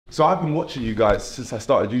So I've been watching you guys since I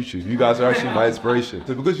started YouTube. You guys are actually my inspiration.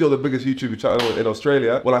 So because you're the biggest YouTube channel in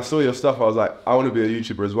Australia, when I saw your stuff, I was like, I want to be a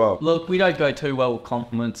YouTuber as well. Look, we don't go too well with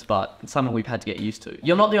compliments, but it's something we've had to get used to.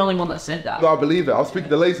 You're not the only one that said that. No, I believe it. I was speaking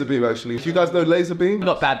to LAZARBEAM actually. Do you guys know LAZARBEAM? We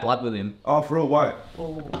got bad blood with him. Oh, for real? Why?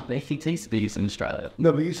 Oh, he thinks he's the biggest in Australia.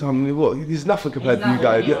 No, but you tell me what? He's nothing compared to you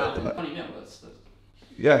guys.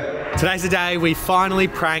 Yeah. Today's the day we finally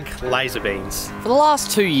prank LAZARBEAMS. For the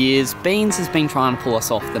last 2 years, Beans has been trying to pull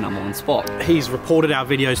us off the #1 spot. He's reported our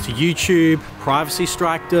videos to YouTube, privacy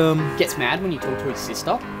striked him. Gets mad when you talk to his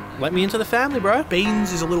sister. Let me into the family, bro.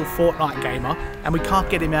 Beans is a little Fortnite gamer and we can't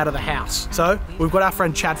get him out of the house. So we've got our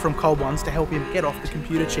friend Chad from Cold Ones to help him get off the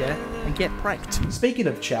computer chair and get pranked. Speaking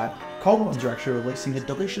of Chad, Cold Ones are actually releasing a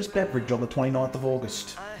delicious beverage on the 29th of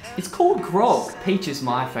August. It's called Grog. Peach is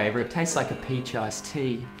my favourite. It tastes like a peach iced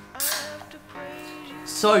tea.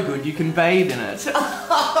 So good, you can bathe in it.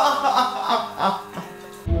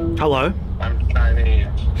 Hello. I'm Chinese.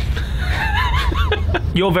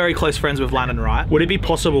 You're very close friends with Lannon, right? Would it be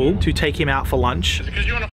possible to take him out for lunch? Is it because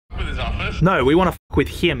you want to f with his office? No, we want to f with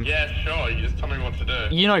him. Yeah, sure. You just tell me what to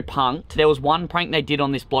do. You know Punk'd. There was one prank they did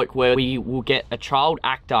on this bloke where we will get a child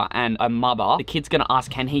actor and a mother. The kid's gonna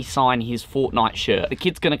ask, can he sign his Fortnite shirt? The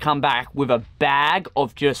kid's gonna come back with a bag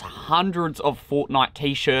of just hundreds of Fortnite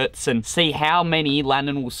t-shirts and see how many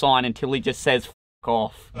Lannon will sign until he just says F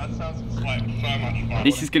off. That sounds like so much fun.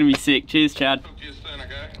 This is gonna be sick. Cheers, Chad. Talk to you soon,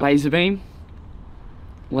 okay? LAZARBEAM,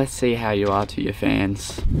 let's see how you are to your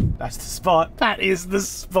fans. That's the spot. That is the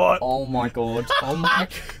spot. Oh my god. Oh my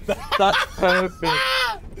god. That's perfect.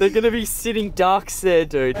 They're gonna be sitting ducks there,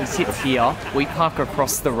 dude. He sits here, we park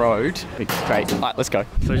across the road. Big straight. Alright, let's go.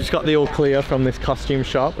 So we just got the all clear from this costume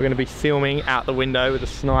shop. We're going to be filming out the window with a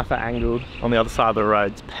sniper angled on the other side of the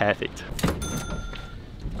road. It's perfect.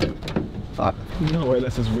 No way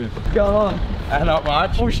this is real. Go on. Not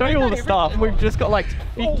much. We'll show you all the stuff. We've just got like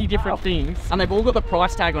 50 different things. And they've all got the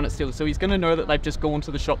price tag on it still. So he's going to know that they've just gone to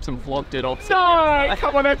the shops and vlogged it off. No!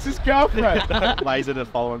 Come on, that's his girlfriend. Laser to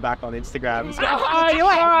follow him back on Instagram.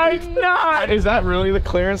 No! Is that really the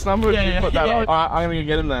clearance number? Yeah, you put that on? yeah. Alright, I'm going to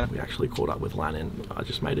get him then. We actually caught up with Lannon. I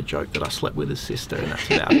just made a joke that I slept with his sister and that's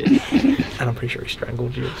about it. And I'm pretty sure he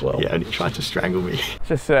strangled you as well. Yeah, and he tried to strangle me.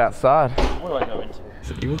 Just sit outside. What do I go into? Is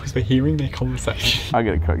it evil because we're hearing their conversation? I'll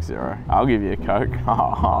get a Coke Zero. I'll give you a Coke.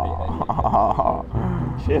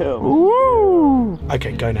 Chill. Woo!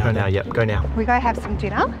 Okay, go now. Go now, yep, go now. We go have some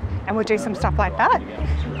dinner and we'll do some stuff like that.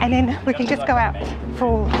 And then we can just go out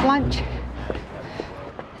for lunch.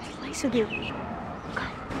 It's LAZARBEAM. Go.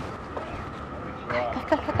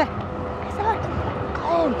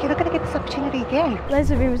 Go, you're not going to get this opportunity again.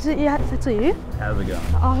 LAZARBEAM, is it that's you? How's it going?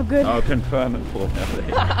 Oh, good. I'll confirm it for you. You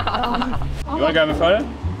want to go have a photo?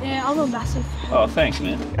 Yeah, I'm a massive. Oh, thanks,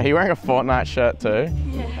 man. Are you wearing a Fortnite shirt too?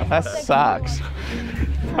 Yeah. That sucks.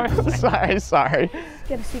 sorry.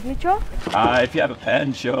 Get a signature? If you have a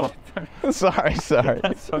pen, sure. sorry.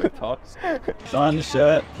 That's so toxic. Sign the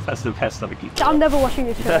shirt. That's the best of a gift. I'm never washing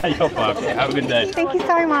this shirt. You're welcome. Have a good day. Thank you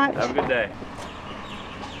so much. Have a good day.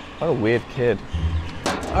 What a weird kid.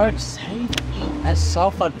 Don't say that. That's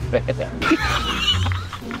so unfair.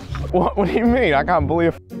 What do you mean? I can't bully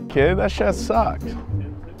a kid? That shirt sucks.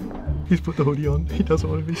 He's put the hoodie on. He doesn't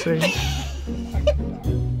want to be seen.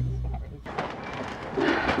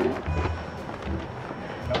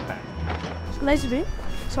 LAZARBEAM,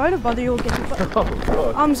 sorry to bother you or get you.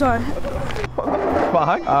 I'm sorry.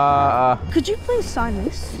 Fuck? Could you please sign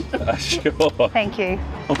this? Sure. Thank you.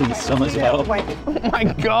 Holding some as well. Wait. Oh my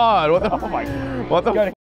god, what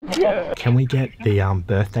the Can we get the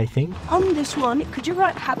birthday thing? On this one, could you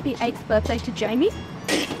write happy 8th birthday to Jamie?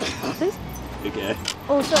 Please? Okay.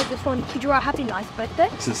 Also, this one, could you write happy 9th birthday?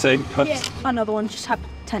 It's the same cut. Yeah. Another one, just happy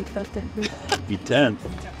 10th birthday. Happy 10th.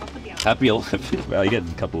 Happy 11th. Well, you're getting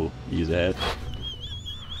a couple years ahead.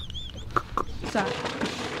 Sorry.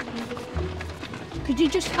 Could you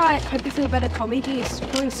just write hope you feel better, Tommy? Here's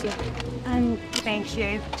please, yeah. And thank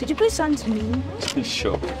you. Could you please sign to me?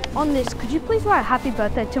 Sure. On this, could you please write happy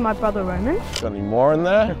birthday to my brother Roman? Got any more in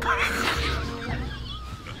there? You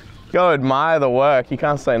gotta admire the work. You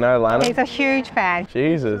can't say no, Lana. He's a huge fan.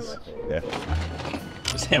 Jesus. Yeah.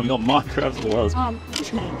 Sam, we got Minecraft as well as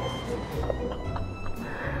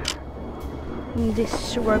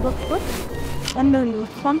This Roblox book. And the new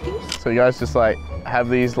funkies. So you guys just like have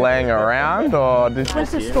these laying around, or did Went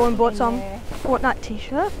to the store and bought some Fortnite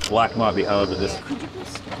t-shirt. black might be hard, but this.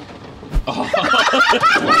 Oh,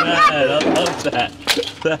 man, I love that.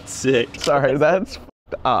 That's sick. Sorry, that's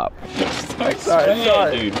f***ed up. Sorry,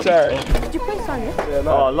 dude. Sorry. Could you please sign this? Yeah,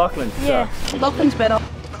 no. Oh, Lachlan. Yeah, Lachlan's better.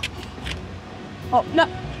 Oh, no.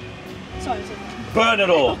 Sorry. Burn it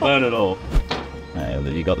all, burn it all. Hey,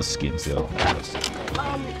 you got the skin still.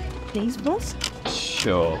 These boss?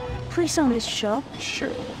 Sure. Please on this shop.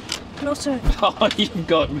 Sure. And also... Oh, you've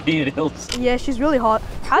got me at Hills. Yeah, she's really hot.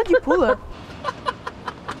 How'd you pull her?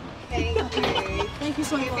 Thank you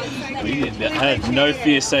so much. I had no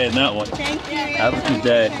fear saying that one. Thank you. Have a good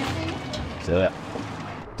day. See ya.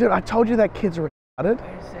 Dude, I told you that kid's retarded.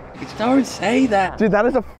 Don't say that. Dude, that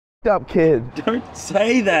is a f***ed up kid. Don't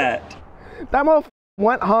say that. That motherfucker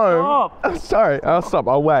went home. Stop. I'm sorry, I'll stop,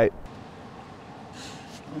 I'll wait.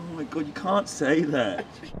 Oh my god, you can't say that.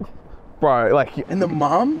 Bro, like... And the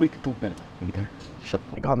mum? We could talk better. Here we go. Shut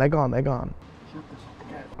the They're gone, they're gone, they're gone.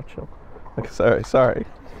 I'll chill. Okay, sorry.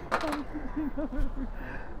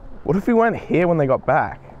 What if we weren't here when they got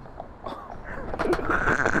back?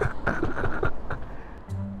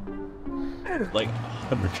 Like,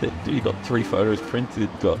 100%. Dude, you got 3 photos printed.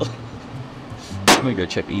 God. I'm gonna go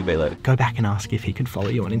check eBay later. Go back and ask if he could follow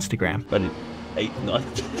you on Instagram. But in 8, 9.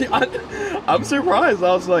 I'm surprised.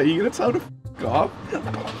 I was like, you gonna tell him to f off?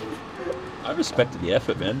 I respected the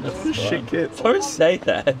effort, man. That's a shit kid. Don't say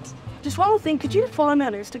that. Just one more thing. Could you follow me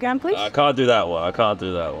on Instagram, please? I can't do that one. I can't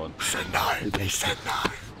do that one. Said no, they said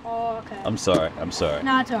no. Oh, okay. I'm sorry. I'm sorry.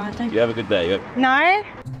 No, it's alright. Thank You have a good day. No?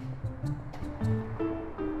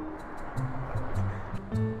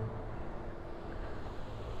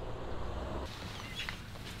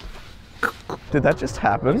 Did that just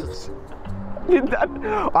happen? Did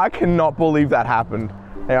that? I cannot believe that happened.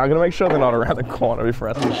 Hey, I'm gonna make sure they're not around the corner before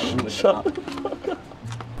I shut the fuck up.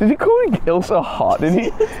 Did he call me Gil so hot? Did he?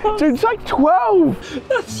 Dude, it's like 12.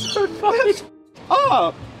 That's so funny.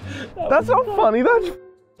 Oh, that's not funny. That's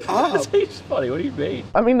That's funny. What do you mean?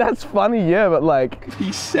 I mean, that's funny, yeah, but like...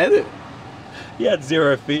 He said it. He had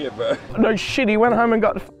zero fear, bro. No shit, he went home and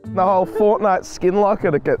got the whole Fortnite skin locker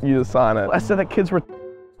to get you to sign it. I said that kids were...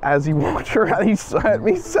 As he walked around, he heard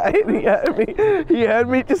me say it. He heard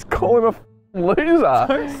me just call him a loser.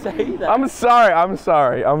 Don't say that. I'm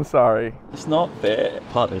sorry. It's not fair.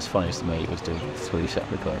 Part that was funniest to me was doing Swedish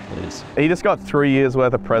Africa. It is. He just got 3 years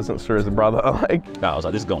worth of presents for his brother. Like, No, I was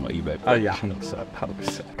like, this is going on eBay. oh yeah,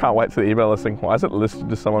 100%. Can't wait for the email listing. Why is it listed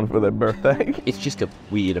to someone for their birthday? It's just a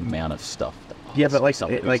weird amount of stuff. Yeah, but like,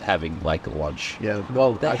 Something was having like lunch. yeah,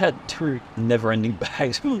 well, They had 2 never-ending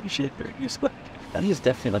bags. Holy shit, dude. That is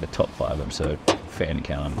definitely like a top 5 episode fan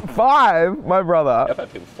account. 5, my brother. I've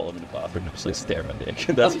had people follow me in the bathroom and obviously stare at dick.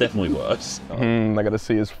 That's definitely worse. I gotta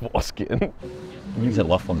see his foreskin. You said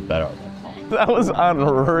left one's better. That was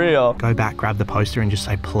unreal. Go back, grab the poster and just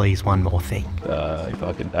say, please, one more thing. You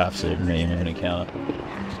fucking absolute meme account.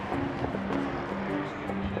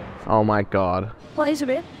 Oh my god.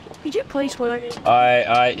 Elizabeth, could you please follow me?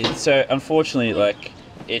 So unfortunately, like,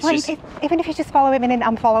 it's Like, just... even if you just follow him and then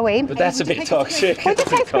unfollow him. But that's a bit toxic. We'll just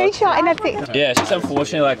take a screenshot and that's it. Yeah, it's just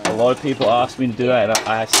unfortunately, like, a lot of people ask me to do that, and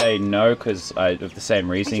I say no because of the same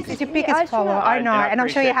reasoning. It's your biggest follower, I know, and I'm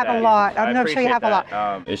sure you have a lot. I'm sure you have a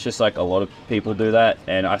lot. It's just like a lot of people do that,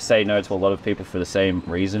 and I say no to a lot of people for the same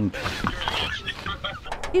reason.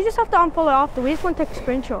 You just have to unfollow after. We just want to take a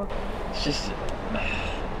screenshot. It's just...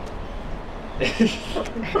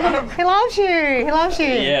 He loves you. He loves you.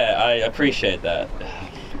 Yeah, I appreciate that.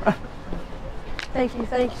 Thank you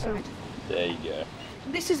so much. There you go.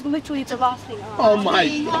 This is literally the last thing. oh my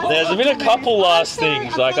god. There's been a couple last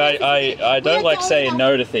things. Like I don't like saying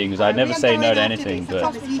no to things. I never say no to anything.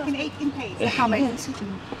 But You can eat in peace. How much?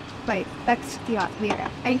 Wait, that's the art. Yeah.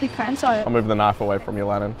 80 cents. I'll move the knife away from you,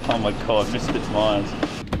 Lennon. oh my god, Misfits Minds.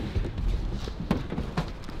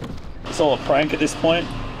 It's all a prank at this point.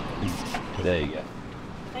 There you go.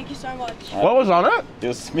 Thank you so much. What was on it? It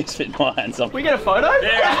was Misfit Minds. We get a photo?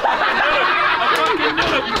 Yeah, I fucking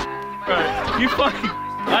knew it. Bro, you fucking...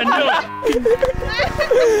 I knew it.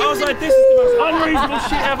 I was like, this is the most unreasonable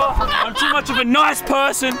shit ever. I'm too much of a nice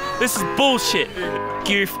person. This is bullshit.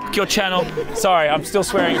 You, your channel. Sorry, I'm still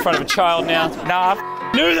swearing in front of a child now. Nah,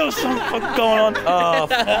 I knew there was something going on. Oh.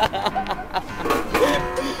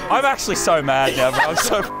 I'm actually so mad now, bro. I'm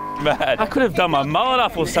so mad. I could have done my mullet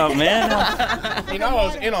up or something, man. You know I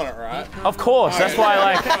was in on it, right? Of course, that's why,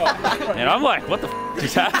 like, and I'm like, what the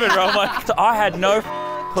just happened, bro? I'm like, I had no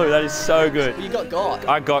clue. That is so good. You got.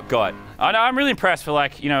 I got. I know, I'm really impressed for,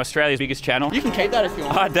 like, you know, Australia's biggest channel. You can keep that if you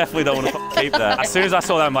want. I definitely don't want to keep that. As soon as I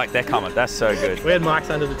saw that, I'm like, they're coming. That's so good. We had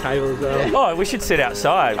mics under the table as well. Oh, we should sit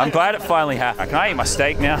outside. I'm glad it finally happened. Can I eat my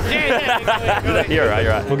steak now? Yeah. You're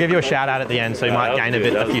right. We'll give you a shout out at the end so you might gain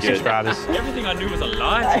a few subscribers. Everything I knew was a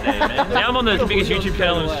lie today, man. Now I'm on the biggest YouTube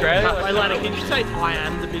channel in Australia. Wait, Lana, can you say I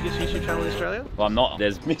am the biggest YouTube channel in Australia? Well, I'm not.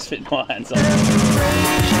 There's Misfit Minds.